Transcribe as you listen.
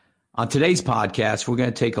On today's podcast, we're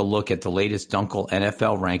going to take a look at the latest Dunkel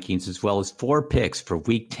NFL rankings as well as 4 picks for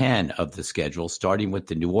Week 10 of the schedule, starting with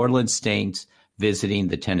the New Orleans Saints visiting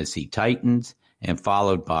the Tennessee Titans and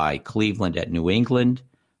followed by Cleveland at New England,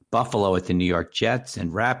 Buffalo at the New York Jets,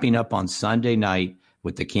 and wrapping up on Sunday night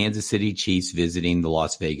with the Kansas City Chiefs visiting the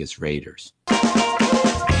Las Vegas Raiders.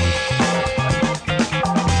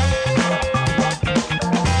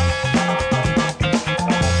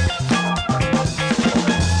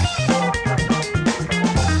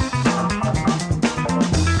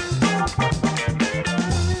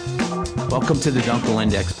 Welcome to the Dunkel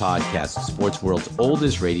Index podcast, the sports world's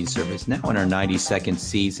oldest rating service, now in our 92nd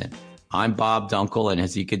season. I'm Bob Dunkel, and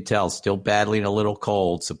as you can tell, still battling a little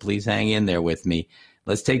cold, so please hang in there with me.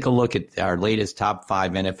 Let's take a look at our latest top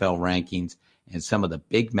 5 NFL rankings and some of the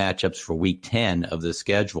big matchups for Week 10 of the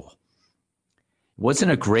schedule. It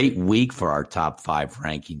wasn't a great week for our top 5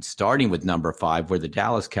 rankings, starting with number 5, where the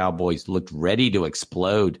Dallas Cowboys looked ready to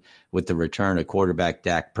explode with the return of quarterback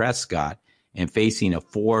Dak Prescott and facing a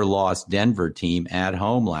 4-loss Denver team at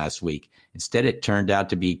home last week. Instead, it turned out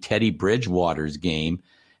to be Teddy Bridgewater's game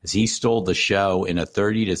as he stole the show in a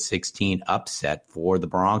 30-16 upset for the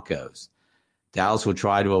Broncos. Dallas will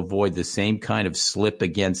try to avoid the same kind of slip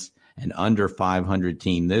against an under 500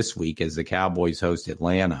 team this week as the Cowboys host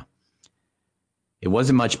Atlanta. It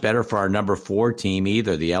wasn't much better for our number 4 team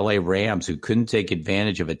either, the LA Rams, who couldn't take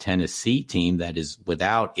advantage of a Tennessee team that is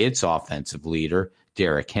without its offensive leader,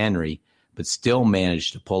 Derrick Henry, but still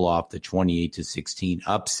managed to pull off the 28-16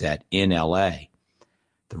 upset in L.A.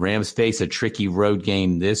 The Rams face a tricky road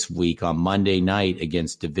game this week on Monday night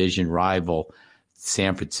against division rival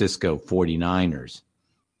San Francisco 49ers.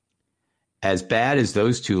 As bad as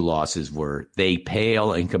those 2 losses were, they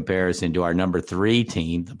pale in comparison to our number 3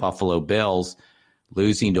 team, the Buffalo Bills,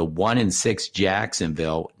 losing to 1-6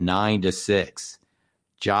 Jacksonville 9-6.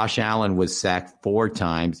 Josh Allen was sacked 4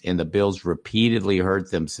 times, and the Bills repeatedly hurt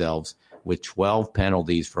themselves with 12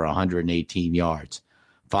 penalties for 118 yards.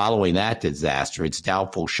 Following that disaster, it's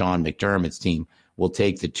doubtful Sean McDermott's team will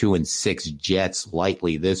take the 2-6 Jets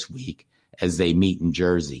lightly this week as they meet in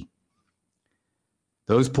Jersey.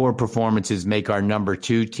 Those poor performances make our number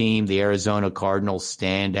 2 team, the Arizona Cardinals,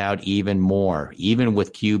 stand out even more, even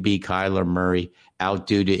with QB Kyler Murray out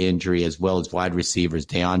due to injury, as well as wide receivers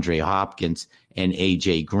DeAndre Hopkins and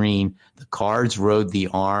A.J. Green. The Cards rode the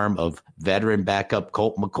arm of veteran backup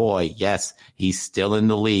Colt McCoy. Yes, he's still in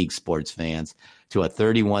the league, sports fans, to a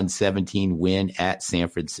 31-17 win at San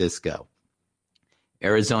Francisco.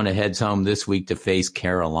 Arizona heads home this week to face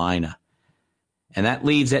Carolina. And that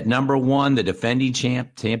leaves at number 1 the defending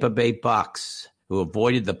champ Tampa Bay Bucks, who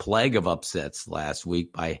avoided the plague of upsets last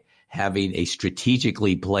week by having a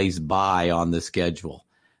strategically placed bye on the schedule.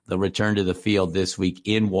 They'll return to the field this week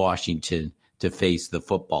in Washington to face the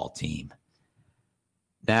football team.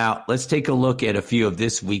 Now, let's take a look at a few of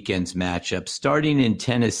this weekend's matchups, starting in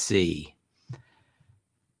Tennessee,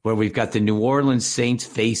 where we've got the New Orleans Saints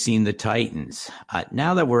facing the Titans.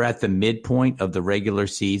 Now that we're at the midpoint of the regular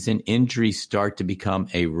season, injuries start to become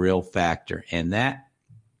a real factor, and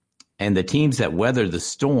the teams that weather the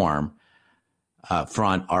storm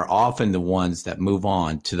front are often the ones that move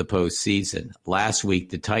on to the postseason. Last week,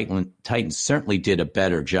 the Titans certainly did a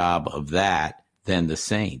better job of that than the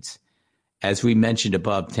Saints. As we mentioned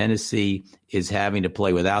above, Tennessee is having to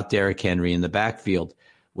play without Derrick Henry in the backfield,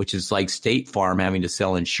 which is like State Farm having to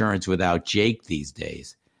sell insurance without Jake these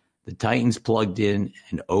days. The Titans plugged in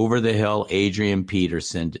an over-the-hill Adrian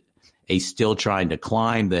Peterson, a still trying to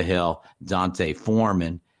climb the hill Dante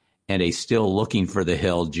Foreman, and a still looking for the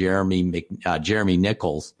hill Jeremy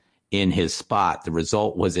Nichols in his spot. The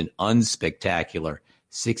result was an unspectacular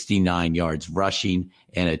 69 yards rushing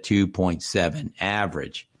and a 2.7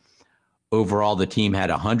 average. Overall, the team had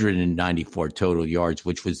 194 total yards,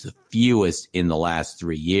 which was the fewest in the last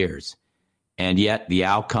 3 years. And yet the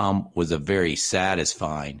outcome was a very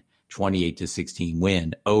satisfying 28-16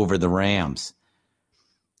 win over the Rams.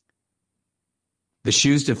 The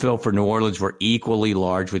shoes to fill for New Orleans were equally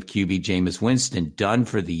large, with QB Jameis Winston done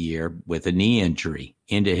for the year with a knee injury.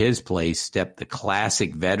 Into his place stepped the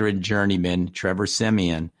classic veteran journeyman Trevor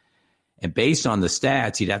Siemian. And based on the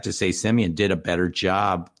stats, you'd have to say Siemian did a better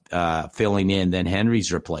job filling in than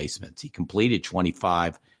Henry's replacements. He completed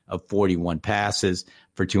 25 of 41 passes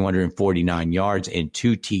for 249 yards and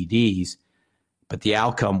 2 TDs, but the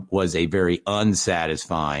outcome was a very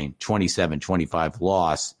unsatisfying 27-25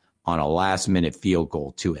 loss on a last-minute field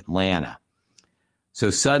goal to Atlanta.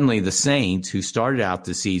 So suddenly the Saints, who started out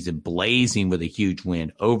the season blazing with a huge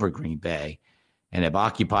win over Green Bay and have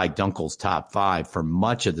occupied Dunkel's top 5 for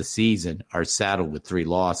much of the season, are saddled with 3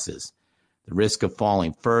 losses. the risk of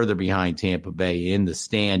falling further behind Tampa Bay in the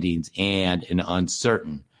standings, and an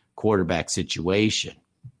uncertain quarterback situation.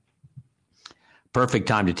 Perfect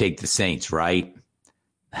time to take the Saints, right?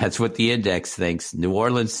 That's what the index thinks. New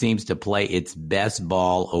Orleans seems to play its best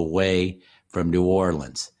ball away from New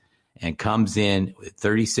Orleans and comes in with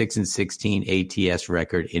 36-16 ATS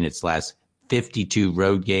record in its last 52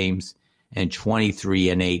 road games and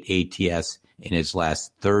 23-8 ATS in its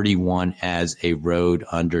last 31 as a road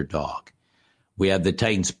underdog. We have the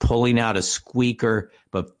Titans pulling out a squeaker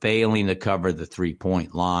but failing to cover the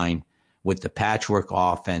three-point line, with the patchwork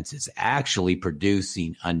offense is actually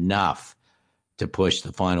producing enough to push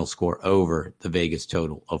the final score over the Vegas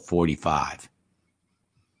total of 45.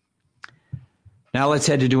 Now let's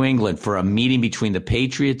head to New England for a meeting between the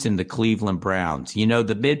Patriots and the Cleveland Browns. You know,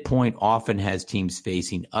 the midpoint often has teams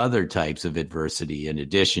facing other types of adversity in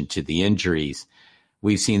addition to the injuries.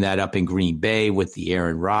 We've seen that up in Green Bay with the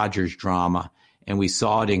Aaron Rodgers drama, and we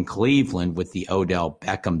saw it in Cleveland with the Odell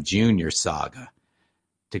Beckham Jr. saga.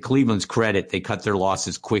 To Cleveland's credit, they cut their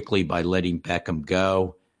losses quickly by letting Beckham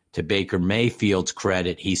go. To Baker Mayfield's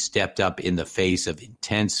credit, he stepped up in the face of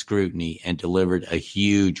intense scrutiny and delivered a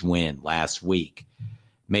huge win last week.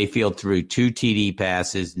 Mayfield threw 2 TD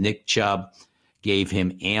passes. Nick Chubb gave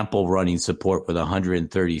him ample running support with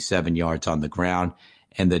 137 yards on the ground,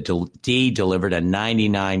 and the D delivered a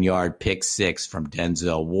 99-yard pick six from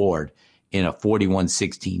Denzel Ward in a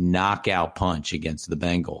 41-16 knockout punch against the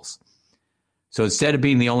Bengals. So instead of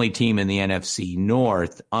being the only team in the NFC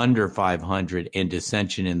North under 500 and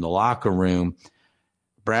dissension in the locker room,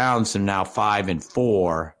 Browns are now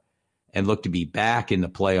 5-4 and look to be back in the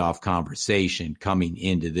playoff conversation coming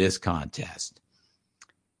into this contest.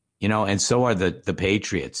 You know, and so are the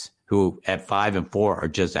Patriots, who at 5-4 are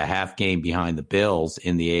just a half game behind the Bills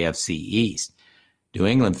in the AFC East. New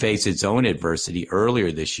England faced its own adversity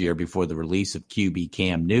earlier this year before the release of QB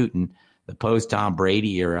Cam Newton. The post-Tom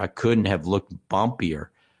Brady era couldn't have looked bumpier,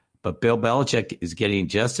 but Bill Belichick is getting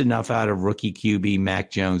just enough out of rookie QB Mac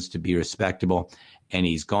Jones to be respectable, and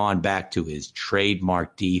he's gone back to his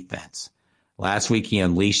trademark defense. Last week, he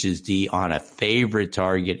unleashed his D on a favorite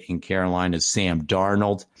target in Carolina's Sam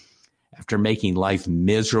Darnold. After making life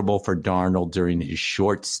miserable for Darnold during his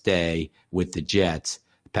short stay with the Jets,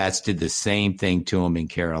 Pats did the same thing to him in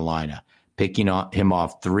Carolina, picking him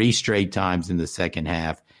off 3 straight times in the second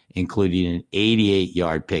half, including an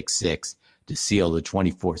 88-yard pick six to seal the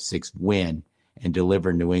 24-6 win and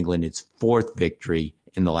deliver New England its 4th victory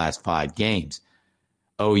in the last 5 games.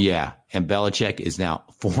 Oh, yeah, and Belichick is now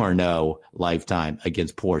 4-0 lifetime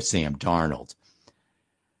against poor Sam Darnold.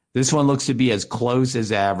 This one looks to be as close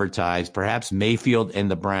as advertised. Perhaps Mayfield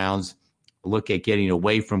and the Browns look at getting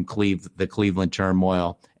away from the Cleveland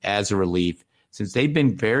turmoil as a relief, since they've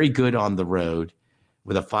been very good on the road,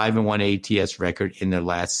 with a 5-1 ATS record in their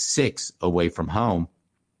last 6 away from home.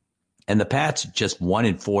 And the Pats just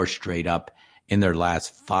 1-4 straight up in their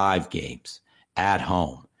last 5 games at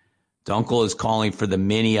home. Dunkel is calling for the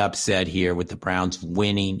mini upset here, with the Browns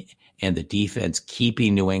winning and the defense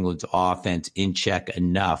keeping New England's offense in check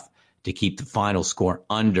enough to keep the final score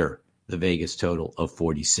under the Vegas total of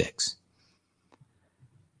 46.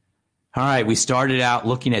 All right, we started out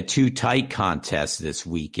looking at 2 tight contests this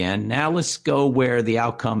weekend. Now let's go where the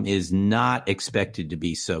outcome is not expected to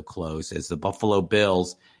be so close, as the Buffalo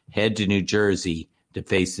Bills head to New Jersey to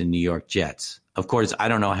face the New York Jets. Of course, I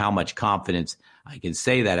don't know how much confidence I can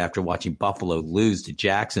say that after watching Buffalo lose to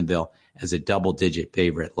Jacksonville as a double-digit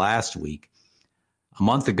favorite last week. A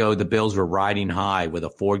month ago, the Bills were riding high with a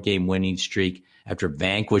 4-game winning streak after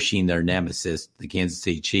vanquishing their nemesis, the Kansas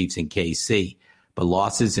City Chiefs in KC. But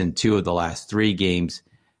losses in 2 of the last 3 games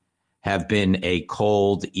have been a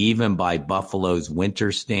cold, even by Buffalo's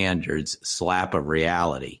winter standards, slap of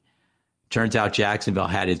reality. Turns out Jacksonville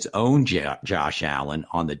had its own Josh Allen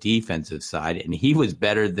on the defensive side, and he was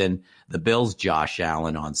better than the Bills' Josh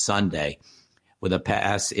Allen on Sunday, with a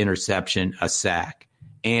pass interception, a sack,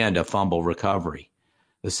 and a fumble recovery.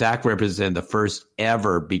 The sack represented the first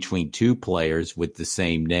ever between 2 players with the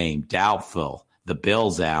same name. Doubtful the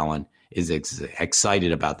Bills' Allen is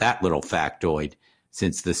excited about that little factoid,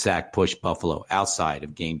 since the sack pushed Buffalo outside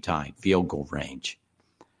of game-tying field goal range.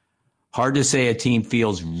 Hard to say a team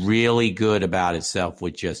feels really good about itself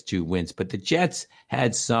with just 2 wins, but the Jets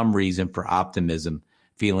had some reason for optimism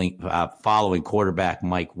following quarterback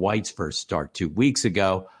Mike White's first start 2 weeks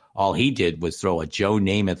ago. All he did was throw a Joe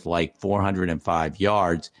Namath-like 405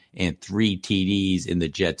 yards and 3 TDs in the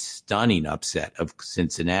Jets' stunning upset of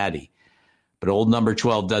Cincinnati. But old number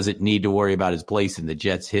 12 doesn't need to worry about his place in the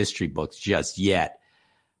Jets' history books just yet.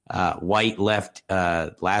 White left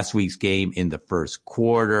last week's game in the first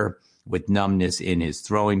quarter. with numbness in his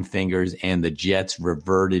throwing fingers, and the Jets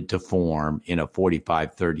reverted to form in a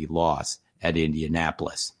 45-30 loss at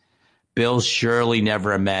Indianapolis. Bills surely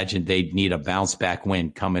never imagined they'd need a bounce-back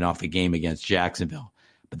win coming off a game against Jacksonville,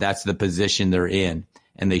 but that's the position they're in,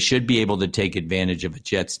 and they should be able to take advantage of a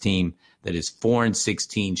Jets team that is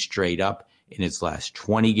 4-16 straight up in its last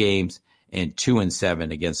 20 games and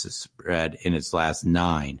 2-7 against the spread in its last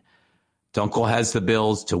 9. Dunkel has the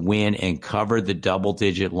Bills to win and cover the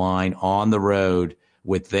double-digit line on the road,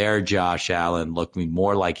 with their Josh Allen looking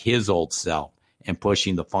more like his old self and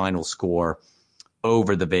pushing the final score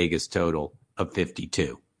over the Vegas total of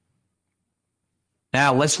 52.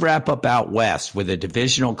 Now let's wrap up out west with a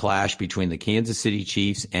divisional clash between the Kansas City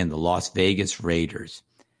Chiefs and the Las Vegas Raiders.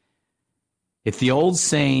 If the old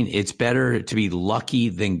saying, it's better to be lucky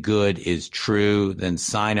than good, is true, then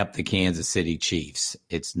sign up the Kansas City Chiefs.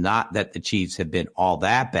 It's not that the Chiefs have been all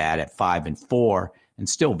that bad at 5-4 and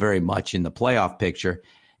still very much in the playoff picture.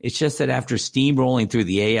 It's just that after steamrolling through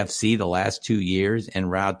the AFC the last 2 years en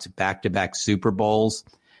route to back-to-back Super Bowls,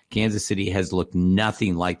 Kansas City has looked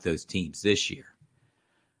nothing like those teams this year.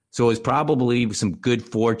 So it's probably some good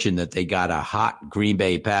fortune that they got a hot Green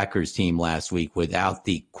Bay Packers team last week without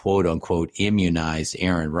the quote-unquote immunized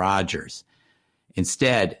Aaron Rodgers.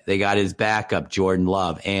 Instead, they got his backup, Jordan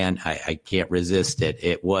Love, and I can't resist it.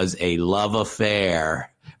 It was a love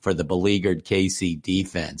affair for the beleaguered KC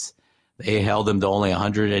defense. They held him to only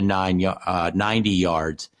 90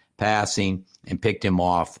 yards passing and picked him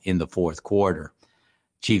off in the fourth quarter.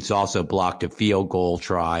 Chiefs also blocked a field goal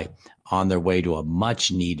try on their way to a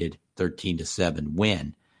much-needed 13-7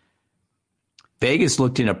 win. Vegas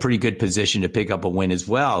looked in a pretty good position to pick up a win as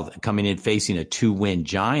well, coming in facing a 2-win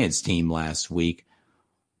Giants team last week.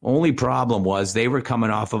 Only problem was they were coming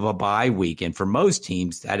off of a bye week, and for most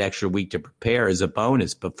teams, that extra week to prepare is a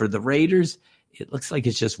bonus. But for the Raiders, it looks like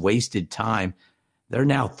it's just wasted time. They're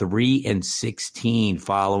now 3-16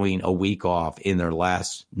 following a week off in their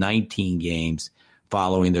last 19 games,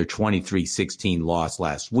 following their 23-16 loss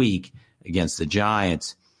last week against the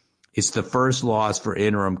Giants. It's the first loss for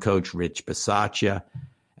interim coach Rich Bisaccia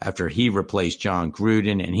after he replaced John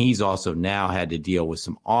Gruden, and he's also now had to deal with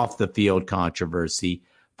some off-the-field controversy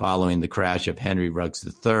following the crash of Henry Ruggs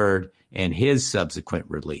III and his subsequent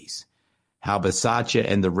release. How Bisaccia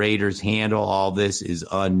and the Raiders handle all this is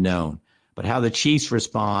unknown, but how the Chiefs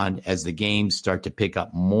respond as the games start to pick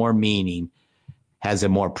up more meaning has a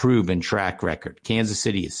more proven track record. Kansas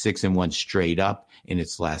City is 6-1 straight up in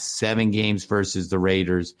its last 7 games versus the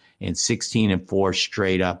Raiders, and 16-4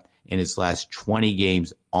 straight up in its last 20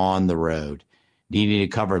 games on the road. Needing to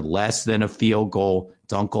cover less than a field goal,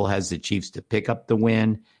 Dunkel has the Chiefs to pick up the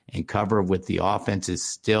win and cover with the offenses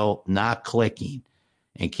still not clicking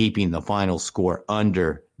and keeping the final score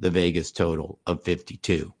under the Vegas total of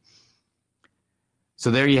 52.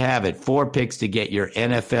 So there you have it, 4 picks to get your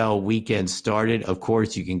NFL weekend started. Of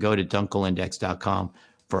course, you can go to dunkelindex.com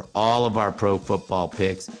for all of our pro football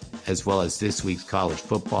picks, as well as this week's college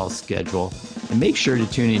football schedule. And make sure to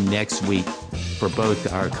tune in next week for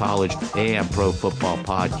both our college and pro football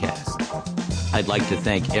podcasts. I'd like to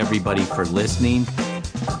thank everybody for listening.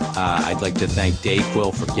 I'd like to thank Dave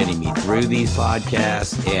Quill for getting me through these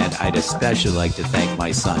podcasts, and I'd especially like to thank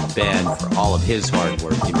my son Ben for all of his hard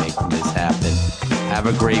work in making this happen. Have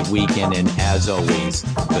a great weekend, and as always,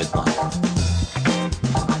 good luck.